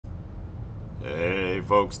Hey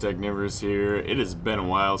folks, Technivorous here. It has been a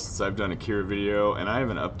while since I've done a cura video, and I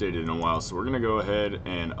haven't updated in a while, so we're going to go ahead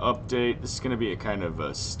and update. This is going to be a kind of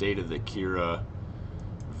a state of the cura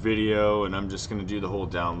video, and I'm just going to do the whole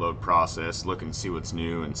download process, look and see what's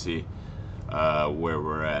new and see where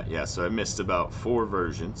we're at. Yeah, so I missed about 4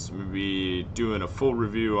 versions. I'm going to be doing a full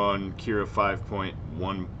review on cura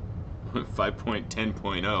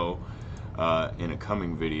 5.10.0 in a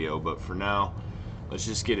coming video, but for now, let's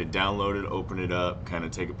just get it downloaded, open it up, kind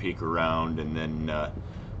of take a peek around, and then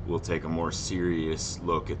we'll take a more serious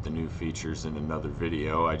look at the new features in another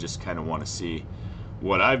video. I just kind of want to see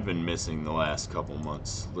what I've been missing the last couple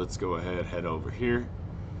months. Let's go ahead, head over here,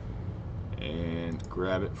 and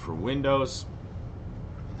grab it for Windows.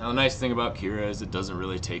 Now the nice thing about Cura is it doesn't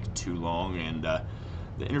really take too long, and the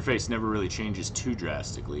interface never really changes too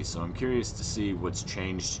drastically, so I'm curious to see what's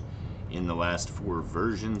changed in the last 4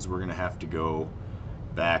 versions. We're going to have to go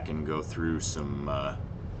back and go through some of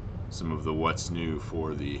the what's new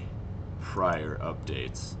for the prior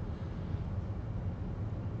updates.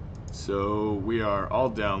 So we are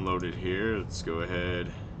all downloaded here. Let's go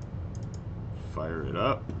ahead, fire it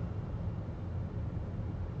up.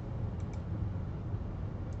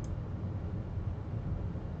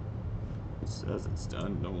 It says it's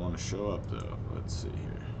done. Don't want to show up though. Let's see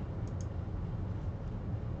here.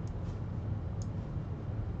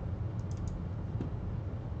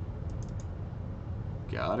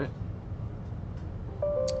 Got it.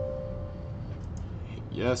 Hit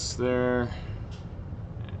yes there.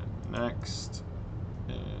 And next.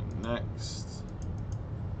 And next.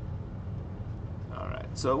 Alright,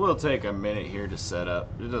 so it will take a minute here to set up.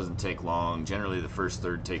 It doesn't take long. Generally the first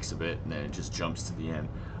third takes a bit and then it just jumps to the end.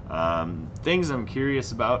 Things I'm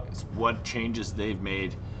curious about is what changes they've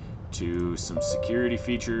made to some security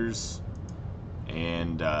features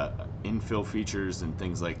and infill features and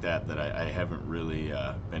things like that that I haven't really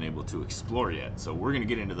been able to explore yet. So we're going to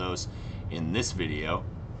get into those in this video.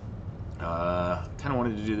 Kind of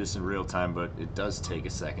wanted to do this in real time, but it does take a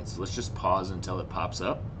second. So let's just pause until it pops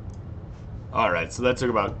up. Alright, so that took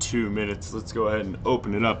about 2 minutes. Let's go ahead and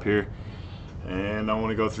open it up here. And I want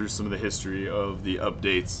to go through some of the history of the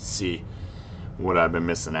updates, see what I've been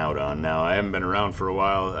missing out on. Now, I haven't been around for a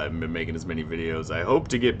while. I haven't been making as many videos. I hope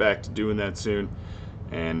to get back to doing that soon.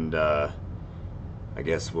 And I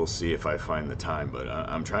guess we'll see if I find the time, but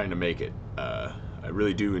I'm trying to make it. I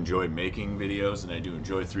really do enjoy making videos, and I do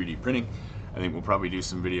enjoy 3D printing. I think we'll probably do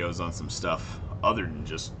some videos on some stuff other than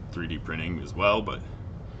just 3D printing as well, but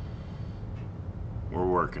we're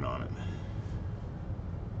working on it.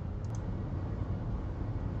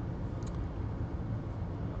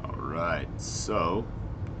 Alright, so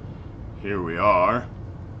here we are.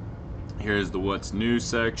 Here's the what's new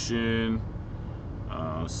section.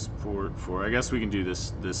 Support for, I guess we can do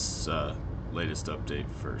this latest update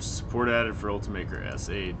first. Support added for Ultimaker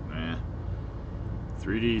S8.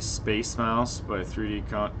 3D Space Mouse by 3D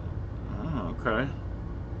oh, okay.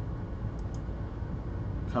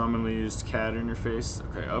 Commonly used CAD interface.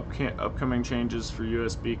 Okay, upcoming changes for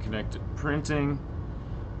USB connected printing.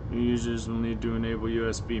 New users will need to enable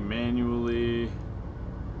USB manually.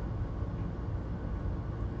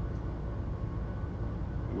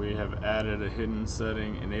 We have added a hidden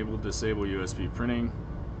setting, enable disable USB printing.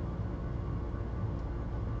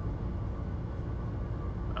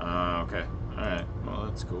 Okay, alright, well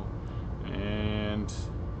that's cool. And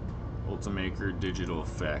Ultimaker Digital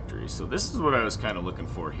Factory. So this is what I was kind of looking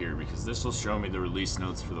for here, because this will show me the release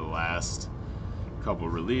notes for the last couple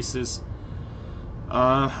releases.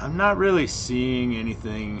 I'm not really seeing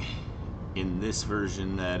anything in this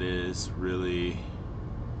version that is really...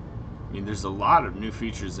 I mean, there's a lot of new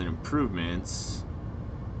features and improvements.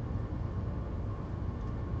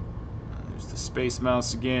 There's the Space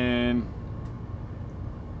Mouse again.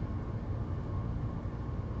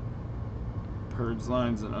 Purge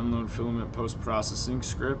lines and unload filament post-processing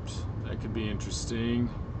script. That could be interesting.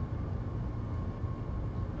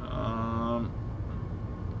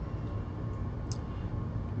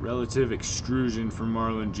 Relative extrusion for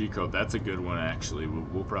Marlin G-code. That's a good one, actually.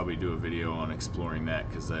 We'll probably do a video on exploring that,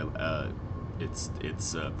 because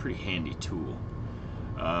it's a pretty handy tool.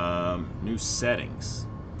 New settings.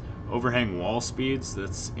 Overhang wall speeds.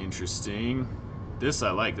 That's interesting. This I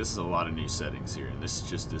like. This is a lot of new settings here, and this is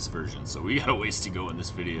just this version. So we got a ways to go in this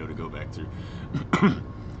video to go back through.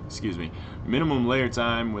 Excuse me. Minimum layer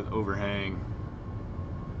time with overhang.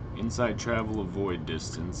 Inside travel avoid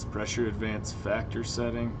distance. Pressure advance factor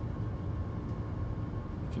setting.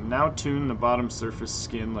 You can now tune the bottom surface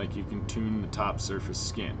skin like you can tune the top surface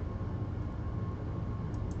skin.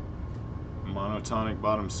 monotonic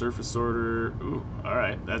bottom surface order. Ooh, all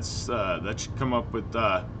right. That's that should come up with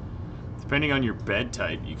depending on your bed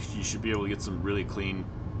type, you should be able to get some really clean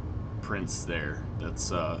prints there.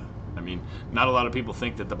 That's I mean, not a lot of people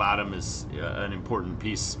think that the bottom is an important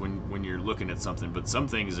piece when you're looking at something, but some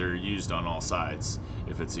things are used on all sides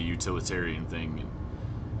if it's a utilitarian thing,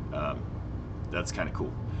 and that's kind of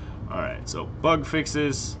cool. All right, so bug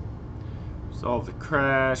fixes. Solve the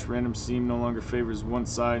crash. Random seam no longer favors one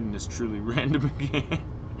side and is truly random again.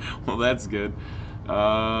 Well, that's good.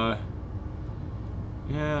 Yeah,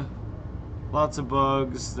 lots of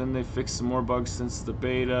bugs. Then they fixed some more bugs since the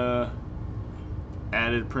beta.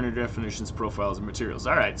 Added printer definitions, profiles, and materials.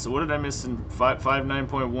 All right, so what did I miss in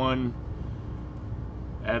 5.9.1?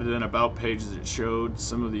 Added an about page that showed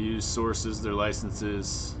some of the used sources, their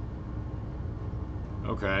licenses.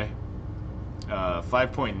 Okay.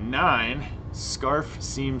 5.9, scarf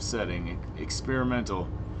seam setting, experimental.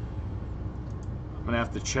 I'm gonna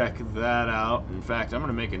have to check that out. In fact, I'm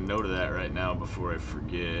gonna make a note of that right now before I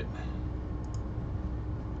forget.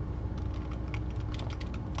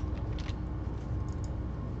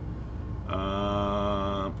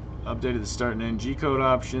 Updated the start and end G-code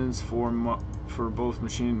options for both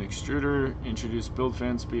machine and extruder. Introduced build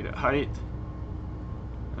fan speed at height.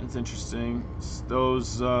 That's interesting.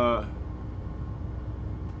 Those,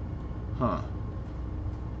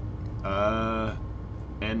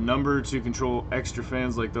 and number to control extra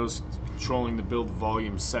fans like those controlling the build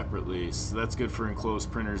volume separately. So that's good for enclosed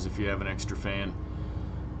printers if you have an extra fan.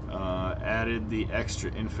 Added the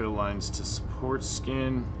extra infill lines to support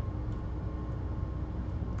skin.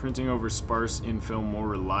 Printing over sparse infill more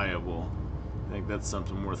reliable. I think that's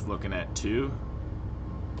something worth looking at too.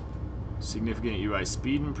 Significant UI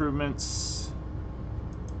speed improvements.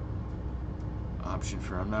 Option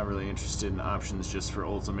for, I'm not really interested in options just for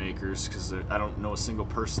Ultimakers because I don't know a single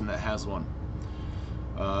person that has one.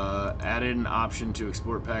 Added an option to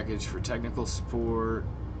export package for technical support.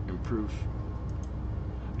 Improve.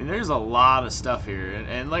 I mean, there's a lot of stuff here,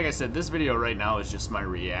 and like I said, this video right now is just my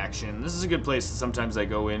reaction. This is a good place that sometimes I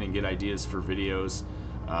go in and get ideas for videos.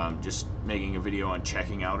 Just making a video on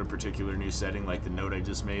checking out a particular new setting like the note I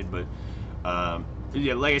just made, but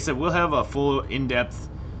yeah, like I said, we'll have a full in-depth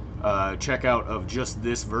checkout of just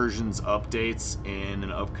this version's updates in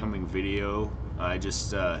an upcoming video. I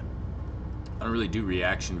don't really do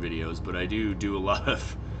reaction videos, but I do a lot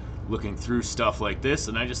of looking through stuff like this,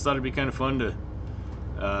 and I just thought it'd be kind of fun to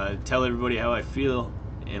tell everybody how I feel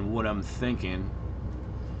and what I'm thinking.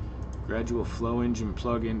 Gradual flow engine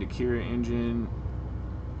plug into Cura engine.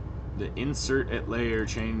 The insert at layer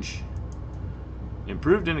change.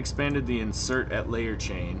 Improved and expanded the insert at layer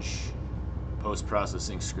change.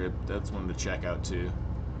 Post-processing script. That's one to check out too.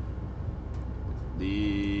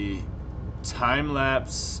 The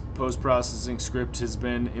time-lapse post-processing script has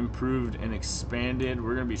been improved and expanded.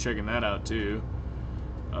 We're going to be checking that out too.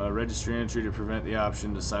 Registry entry to prevent the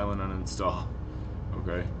option to silent uninstall.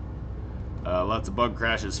 Okay. Lots of bug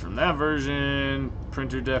crashes from that version.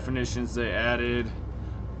 Printer definitions they added.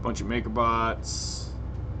 A bunch of MakerBots.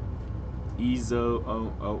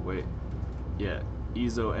 EZO. Oh wait. Yeah.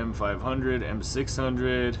 EZO M500,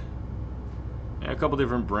 M600. Yeah, a couple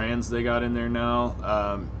different brands they got in there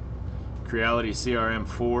now. Creality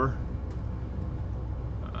CRM4.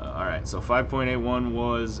 Alright, so 5.81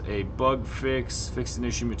 was a bug fix. Fixed and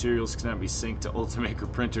issue materials cannot be synced to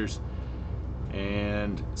Ultimaker printers.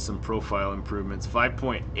 And some profile improvements.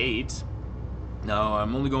 5.8. No,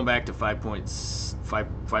 I'm only going back to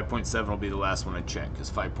 5.7 will be the last one I check,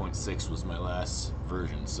 because 5.6 was my last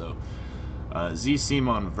version. So Z-seam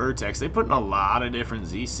on Vertex. They put in a lot of different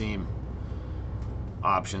Z-seam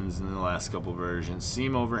options in the last couple versions.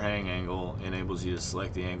 Seam overhang angle enables you to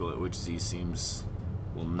select the angle at which Z-seams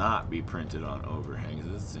will not be printed on overhangs.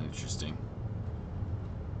 This is interesting.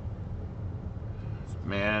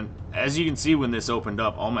 Man, as you can see when this opened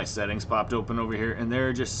up, all my settings popped open over here, and there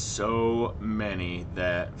are just so many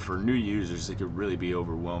that for new users it could really be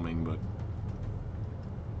overwhelming, but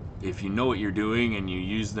if you know what you're doing and you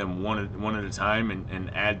use them one at a time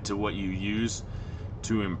and add to what you use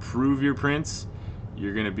to improve your prints,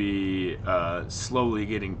 you're going to be slowly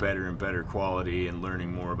getting better and better quality and learning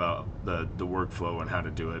more about the workflow and how to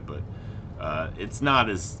do it. But it's not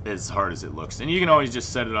as hard as it looks. And you can always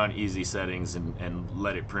just set it on easy settings and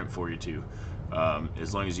let it print for you too.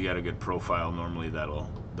 As long as you got a good profile, normally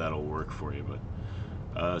that'll work for you.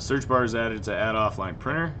 But search bar is added to add offline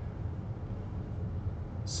printer.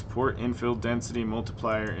 Support infill density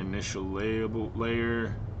multiplier initial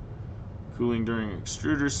layer. Cooling during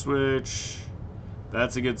extruder switch.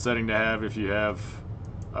 That's a good setting to have if you have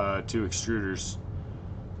two extruders.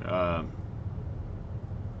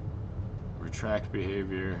 retract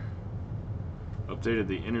behavior. Updated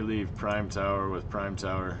the interleave prime tower with prime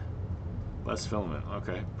tower. Less filament.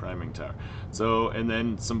 Okay, priming tower. So, and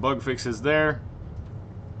then some bug fixes there.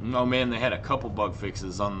 Oh man, they had a couple bug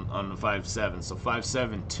fixes on the 5.7. So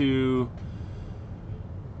 5.7.2.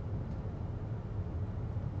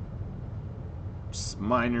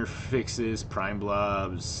 Minor fixes, prime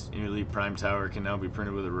blobs, interleave prime tower can now be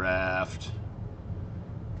printed with a raft.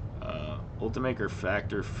 Ultimaker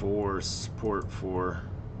factor 4 support for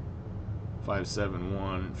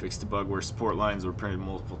 5.7.1 fixed a bug where support lines were printed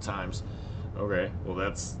multiple times. Okay, well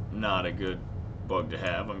that's not a good bug to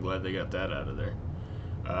have. I'm glad they got that out of there.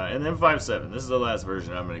 And then 5.7. This is the last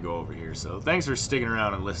version I'm going to go over here. So thanks for sticking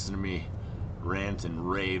around and listening to me rant and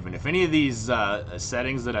rave. And if any of these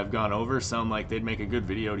settings that I've gone over sound like they'd make a good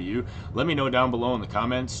video to you, let me know down below in the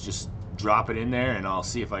comments. Just drop it in there and I'll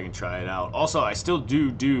see if I can try it out. Also, I still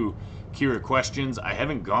do cura questions. I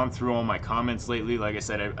haven't gone through all my comments lately. Like I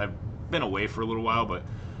said, I've been away for a little while, but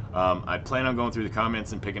I plan on going through the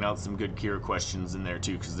comments and picking out some good cura questions in there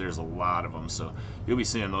too, because there's a lot of them. So you'll be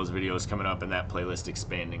seeing those videos coming up and that playlist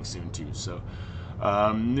expanding soon too. So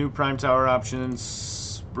new prime tower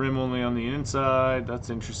options, brim only on the inside. That's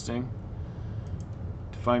interesting.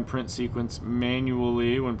 Define print sequence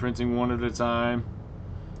manually when printing one at a time.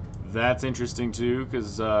 That's interesting too,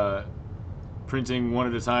 because printing one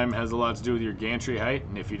at a time has a lot to do with your gantry height,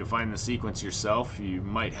 and if you define the sequence yourself, you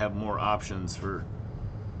might have more options for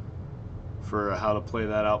how to play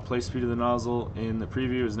that out. Play speed of the nozzle in the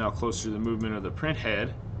preview is now closer to the movement of the print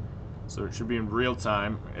head, so it should be in real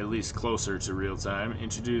time, at least closer to real time.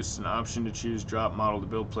 Introduce an option to choose drop model to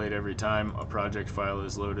build plate every time a project file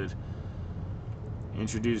is loaded.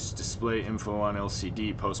 Introduce display info on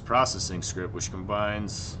LCD post-processing script, which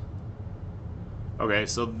combines... Okay,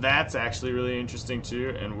 so that's actually really interesting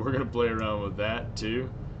too, and we're going to play around with that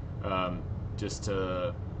too, just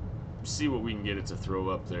to see what we can get it to throw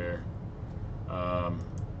up there,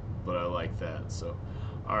 but I like that. So,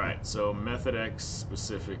 alright, so Method X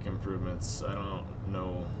specific improvements. I don't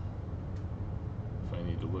know if I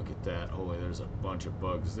need to look at that. Holy, there's a bunch of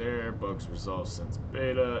bugs there. Bugs resolved since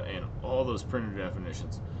beta, and all those printer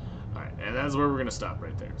definitions. Alright, and that's where we're going to stop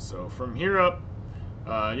right there. So from here up,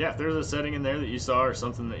 yeah, if there's a setting in there that you saw or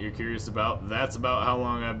something that you're curious about, that's about how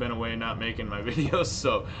long I've been away not making my videos.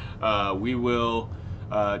 So we will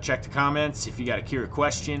check the comments. If you got a cura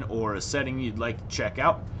question or a setting you'd like to check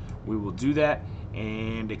out, we will do that,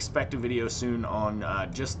 and expect a video soon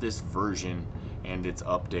on just this version and its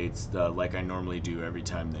updates, like I normally do every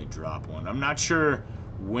time they drop one. I'm not sure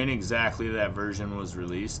when exactly that version was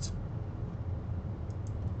released.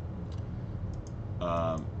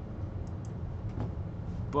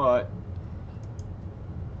 But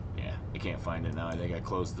yeah, I can't find it now. I think I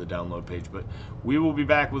closed the download page, but we will be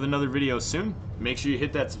back with another video soon. Make sure you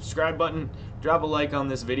hit that subscribe button, drop a like on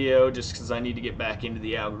this video, just because I need to get back into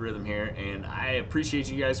the algorithm here, and I appreciate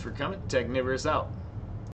you guys for coming. Technivorous out.